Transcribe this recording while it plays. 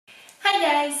Hi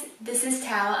guys, this is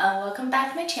Tao and welcome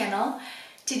back to my channel.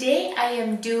 Today I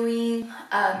am doing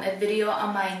a video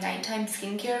on my nighttime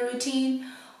skincare routine,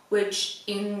 which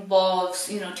involves,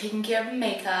 taking care of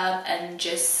makeup and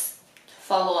just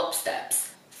follow-up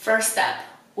steps. First step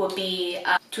would be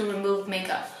to remove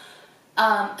makeup.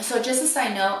 So just a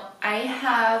side note, I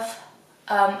have,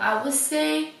 I would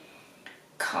say,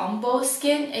 combo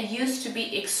skin. It used to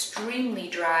be extremely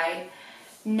dry.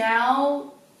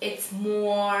 Now it's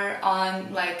more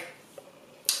on like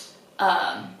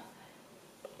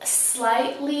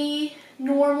slightly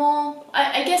normal.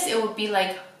 I guess it would be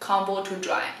like combo to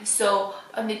dry. So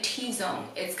on the T-zone,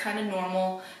 it's kind of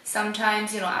normal.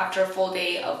 Sometimes, after a full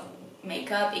day of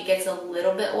makeup, it gets a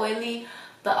little bit oily,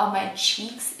 but on my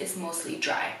cheeks, it's mostly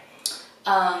dry.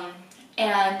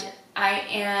 And I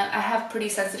have pretty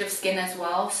sensitive skin as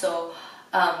well. So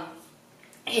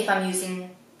if I'm using,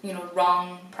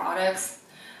 wrong products,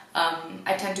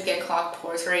 I tend to get clogged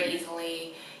pores very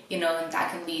easily, and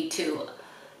that can lead to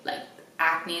like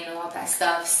acne and all that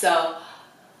stuff. So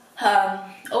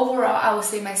overall, I would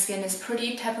say my skin is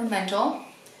pretty temperamental,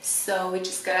 so we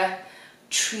just gotta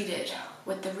treat it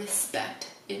with the respect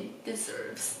it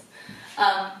deserves.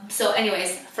 So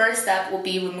anyways, first step will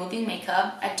be removing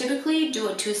makeup. I typically do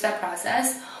a two-step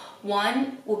process.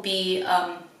 One will be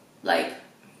like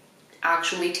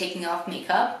actually taking off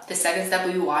makeup. The second step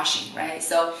will be washing, right?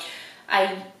 So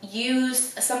I use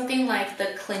something like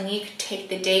the Clinique Take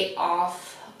the Day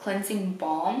Off Cleansing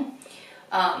Balm,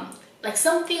 like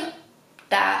something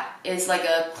that is like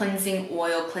a cleansing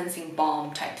oil, cleansing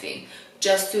balm type thing,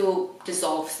 just to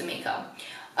dissolve the makeup.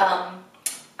 I'm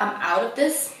out of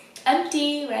this,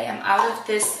 empty, right? I'm out of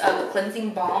this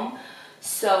cleansing balm.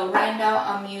 So right now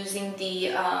I'm using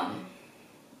the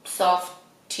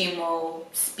Softymo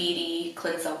Speedy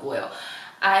Cleanse Off Oil.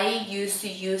 I used to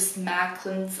use MAC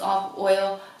Cleanse Off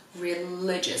Oil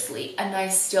religiously, and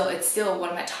it's still one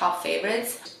of my top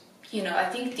favorites. I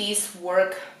think these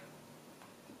work.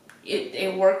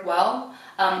 It worked well.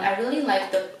 I really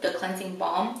like the cleansing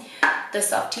balm. The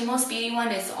Softymo Speedy one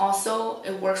is also,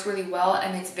 it works really well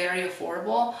and it's very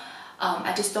affordable.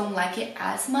 I just don't like it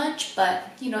as much, but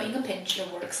in a pinch it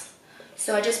works.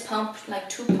 So I just pump like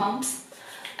 2 pumps,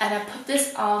 and I put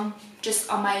this just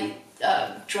on my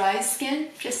dry skin,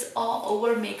 just all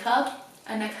over makeup,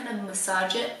 and I kind of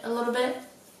massage it a little bit.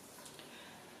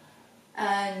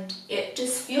 And it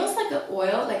just feels like an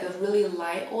oil, like a really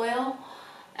light oil.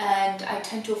 And I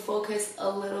tend to focus a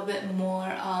little bit more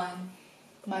on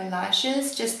my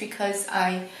lashes just because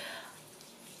I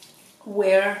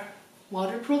wear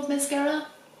waterproof mascara.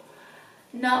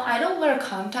 Now, I don't wear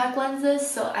contact lenses,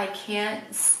 so I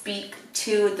can't speak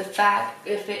to the fact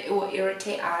if it will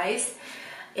irritate eyes.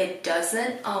 It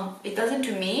doesn't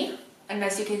to me. And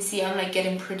as you can see, I'm like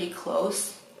getting pretty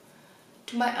close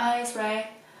to my eyes, right?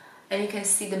 And you can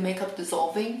see the makeup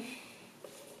dissolving.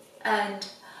 And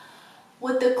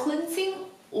with the cleansing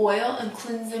oil and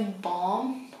cleansing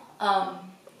balm,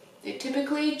 they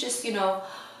typically just,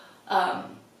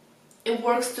 it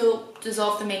works to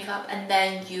dissolve the makeup, and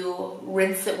then you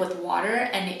rinse it with water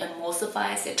and it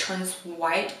emulsifies, it turns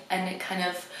white, and it kind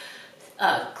of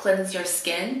cleanses your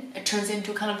skin. It turns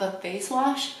into kind of a face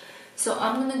wash. So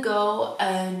I'm gonna go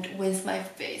and rinse my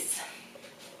face.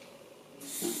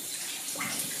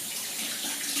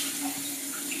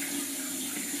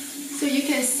 So you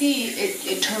can see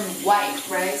it turned white,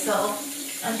 right? So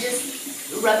I'm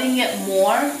just rubbing it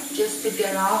more just to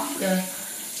get off the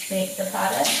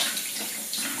product.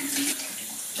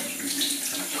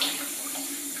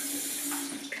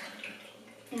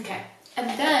 Okay, and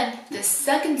then the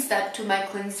second step to my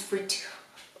cleanse routine,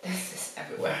 this is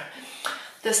everywhere.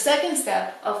 The second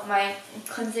step of my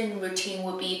cleansing routine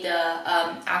would be the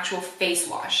actual face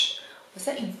wash. What's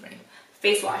that in frame?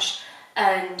 Face wash.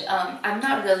 And I'm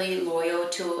not really loyal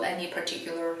to any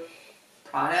particular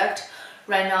product.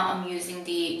 Right now I'm using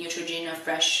the Neutrogena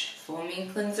Fresh Foaming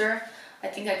Cleanser. I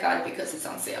think I got it because it's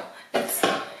on sale.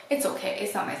 It's okay,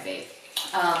 it's not my fave.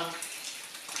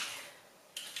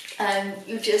 And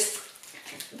you just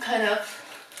kind of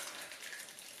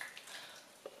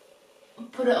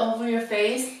put it over your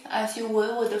face as you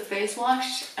would with a face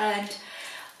wash, and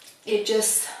it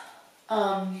just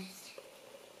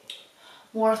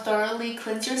more thoroughly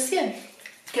cleanse your skin,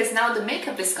 because now the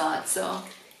makeup is gone. So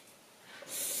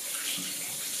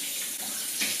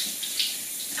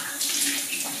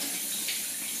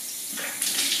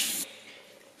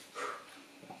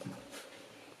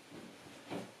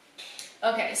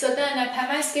okay, so then I pat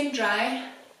my skin dry,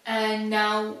 and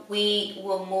now we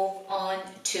will move on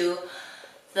to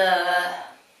the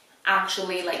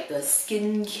actually like the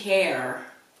skincare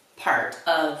part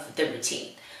of the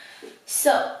routine.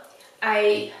 So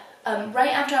I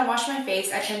right after I wash my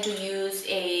face, I tend to use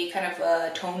a kind of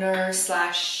a toner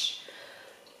slash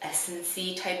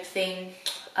essence-y type thing.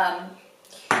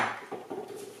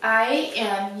 I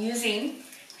am using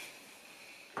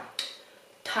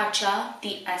Tatcha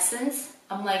The Essence.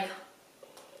 I'm like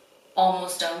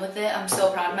almost done with it. I'm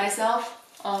so proud of myself.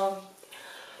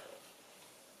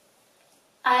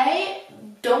 I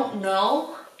don't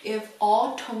know if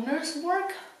all toners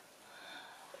work.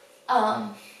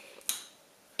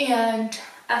 And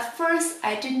at first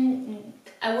I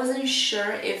wasn't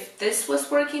sure if this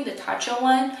was working, the Tatcha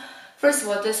one. First of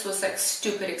all, this was like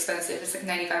stupid expensive. It's like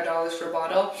 $95 for a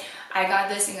bottle. I got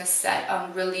this in a set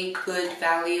on really good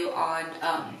value on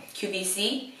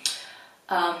QVC.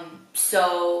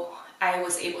 So I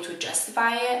was able to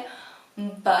justify it,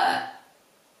 but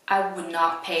I would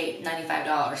not pay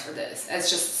 $95 for this.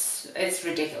 It's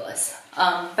ridiculous.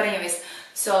 But anyways,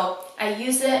 so I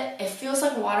use it. It feels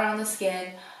like water on the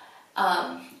skin.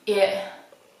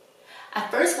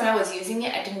 At first when I was using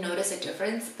it, I didn't notice a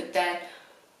difference, but then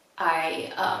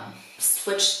I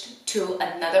switched to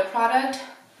another product.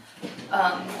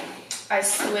 I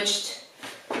switched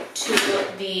to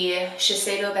the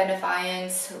Shiseido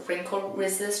Benefiance Wrinkle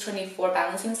Resist 24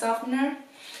 Balancing Softener.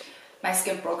 My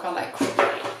skin broke out like crazy.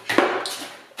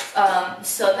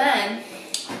 So then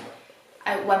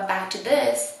I went back to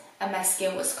this and my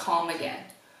skin was calm again.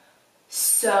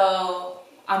 So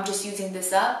I'm just using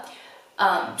this up.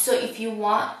 So if you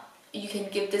want, you can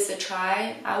give this a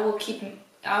try. I will keep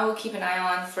an eye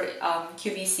on for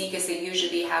QVC because they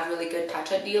usually have really good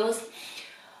Tatcha deals.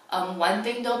 One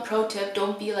thing though, pro tip,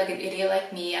 don't be like an idiot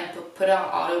like me and put on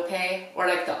auto pay or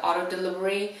like the auto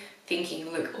delivery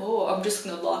thinking like, oh, I'm just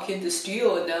gonna lock in this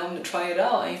deal and then I'm gonna try it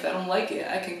out, and if I don't like it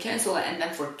I can cancel it, and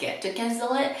then forget to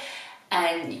cancel it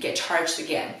and you get charged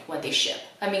again when they ship.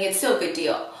 I mean, it's still a good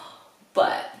deal,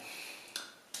 but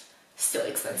still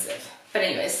expensive. But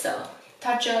anyways, so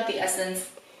Tatcha The Essence.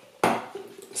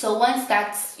 So once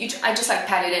that's, I just like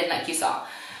pat it in like you saw,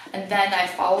 and then I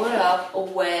follow it up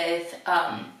with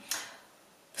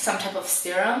some type of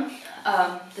serum.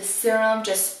 The serum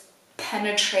just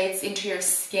penetrates into your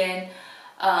skin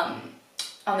on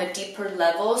a deeper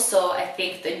level. So I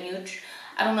think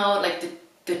I don't know, like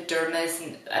the dermis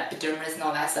and epidermis and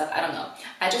all that stuff, I don't know.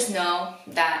 I just know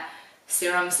that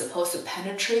serum is supposed to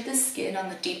penetrate the skin on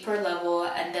the deeper level,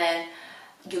 and then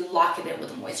you lock it in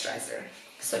with a moisturizer.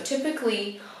 So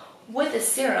typically with the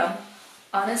serum,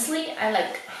 honestly,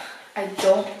 I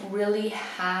don't really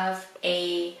have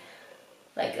a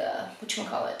what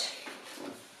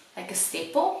a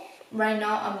staple. Right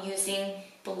now I'm using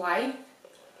Blithe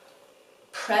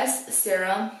Pressed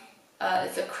Serum.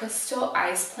 It's a crystal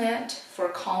Iceplant for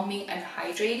calming and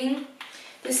hydrating.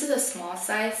 This is a small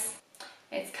size.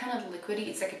 It's kind of liquidy.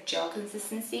 It's like a gel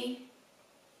consistency.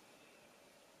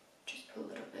 Just put a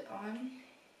little bit on.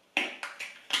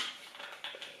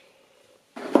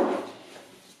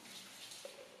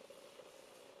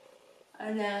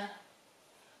 And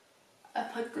I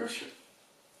put this.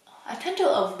 I tend to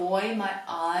avoid my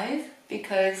eyes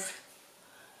because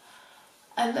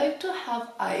I like to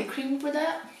have eye cream for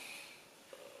that.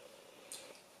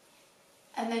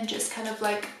 And then just kind of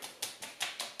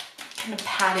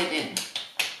pat it in.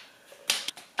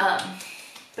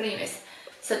 But anyways,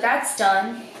 so that's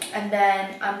done, and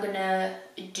then I'm gonna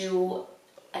do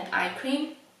an eye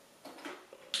cream.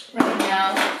 Right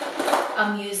now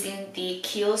I'm using the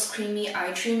Kiehl's Creamy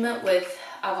Eye Treatment with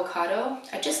avocado.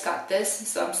 I just got this,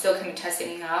 so I'm still kind of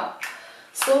testing it out.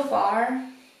 So far,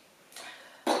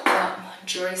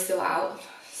 jury's still out,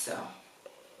 so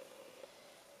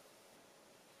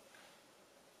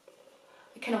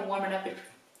I kind of warm it up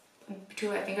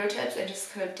between my fingertips and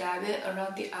just kind of dab it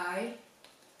around the eye.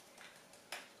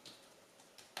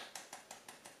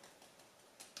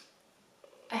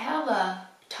 I have a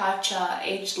Tatcha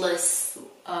Ageless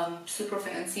super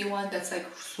fancy one that's like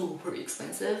super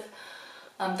expensive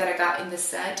that I got in the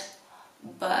set,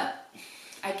 but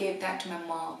I gave that to my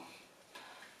mom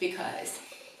because,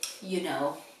 you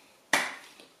know,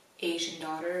 Asian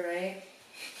daughter, right?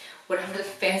 Whatever the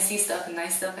fancy stuff and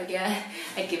nice stuff I get,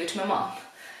 I give it to my mom.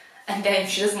 And then if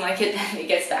she doesn't like it, then it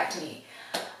gets back to me.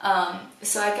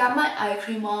 So I got my eye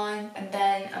cream on, and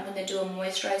then I'm going to do a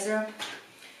moisturizer.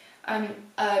 I'm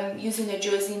using the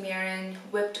Josie Maran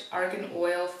Whipped Argan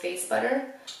Oil Face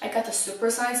Butter. I got the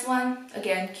super size one,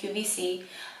 again, QVC.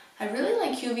 I really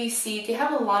like QVC. They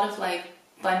have a lot of like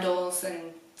bundles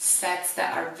and sets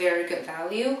that are very good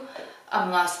value. I'm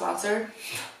not sponsored,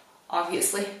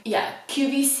 obviously. Yeah,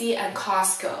 QVC and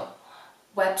Costco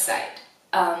website.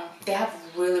 they have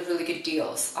really good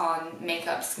deals on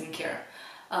makeup, skincare.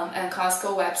 And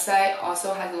Costco website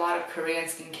also has a lot of Korean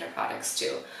skincare products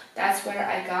too. That's where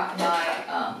I got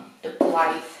my the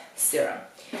Blithe serum.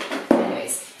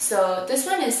 Anyways, so this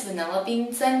one is vanilla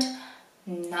bean scent.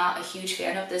 Not a huge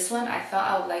fan of this one. I thought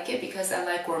I would like it because I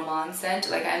like gourmand scent.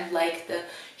 Like I like the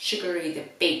sugary, the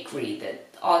bakery, the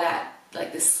all that,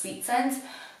 like the sweet scents.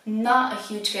 Not a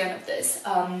huge fan of this.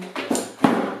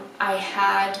 I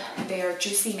had their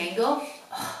juicy mango.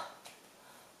 Oh,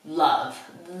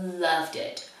 loved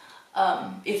it.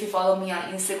 If you follow me on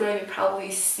Instagram, you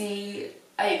probably see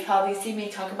me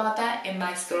talk about that in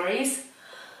my stories.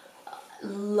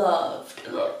 Loved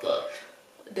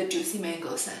the juicy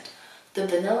mango scent. The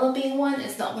vanilla bean one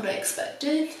is not what I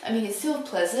expected. I mean, it's still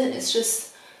pleasant, it's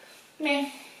just meh.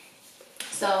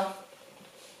 So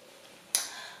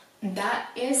that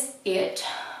is it.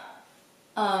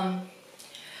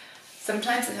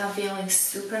 Sometimes if I'm feeling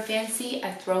super fancy,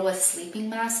 I throw a sleeping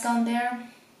mask on there.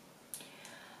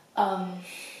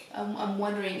 I'm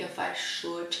wondering if I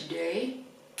should today.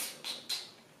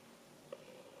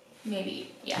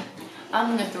 Maybe, yeah.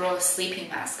 I'm gonna throw a sleeping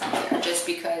mask on there just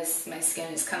because my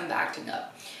skin is kind of acting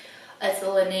up. It's a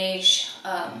Laneige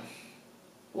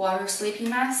water sleeping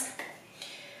mask.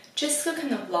 Just to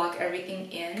kind of lock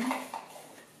everything in.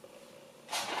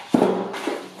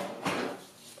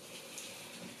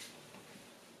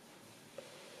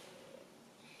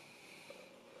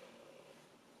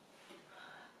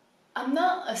 I'm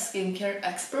not a skincare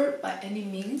expert by any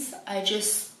means. I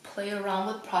just play around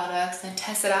with products and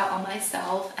test it out on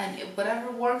myself, and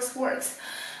whatever works, works.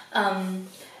 And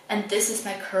this is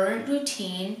my current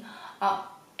routine.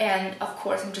 And of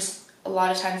course, I'm just a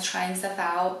lot of times trying stuff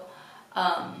out.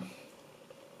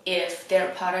 If there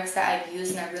are products that I've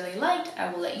used and I really liked,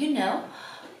 I will let you know.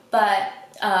 But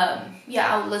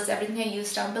yeah, I'll list everything I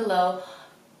use down below.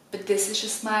 But this is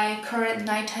just my current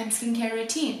nighttime skincare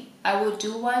routine. I will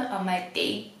do one on my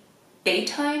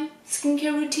daytime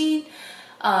skincare routine.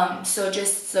 So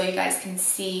just so you guys can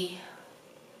see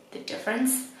the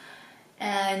difference.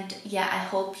 And yeah, I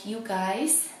hope you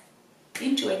guys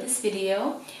enjoyed this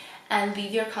video. And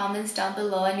leave your comments down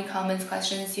below, any comments,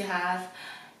 questions you have.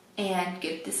 And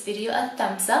give this video a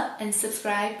thumbs up and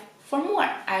subscribe for more.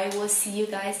 I will see you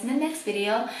guys in the next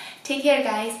video. Take care,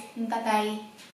 guys. Bye bye.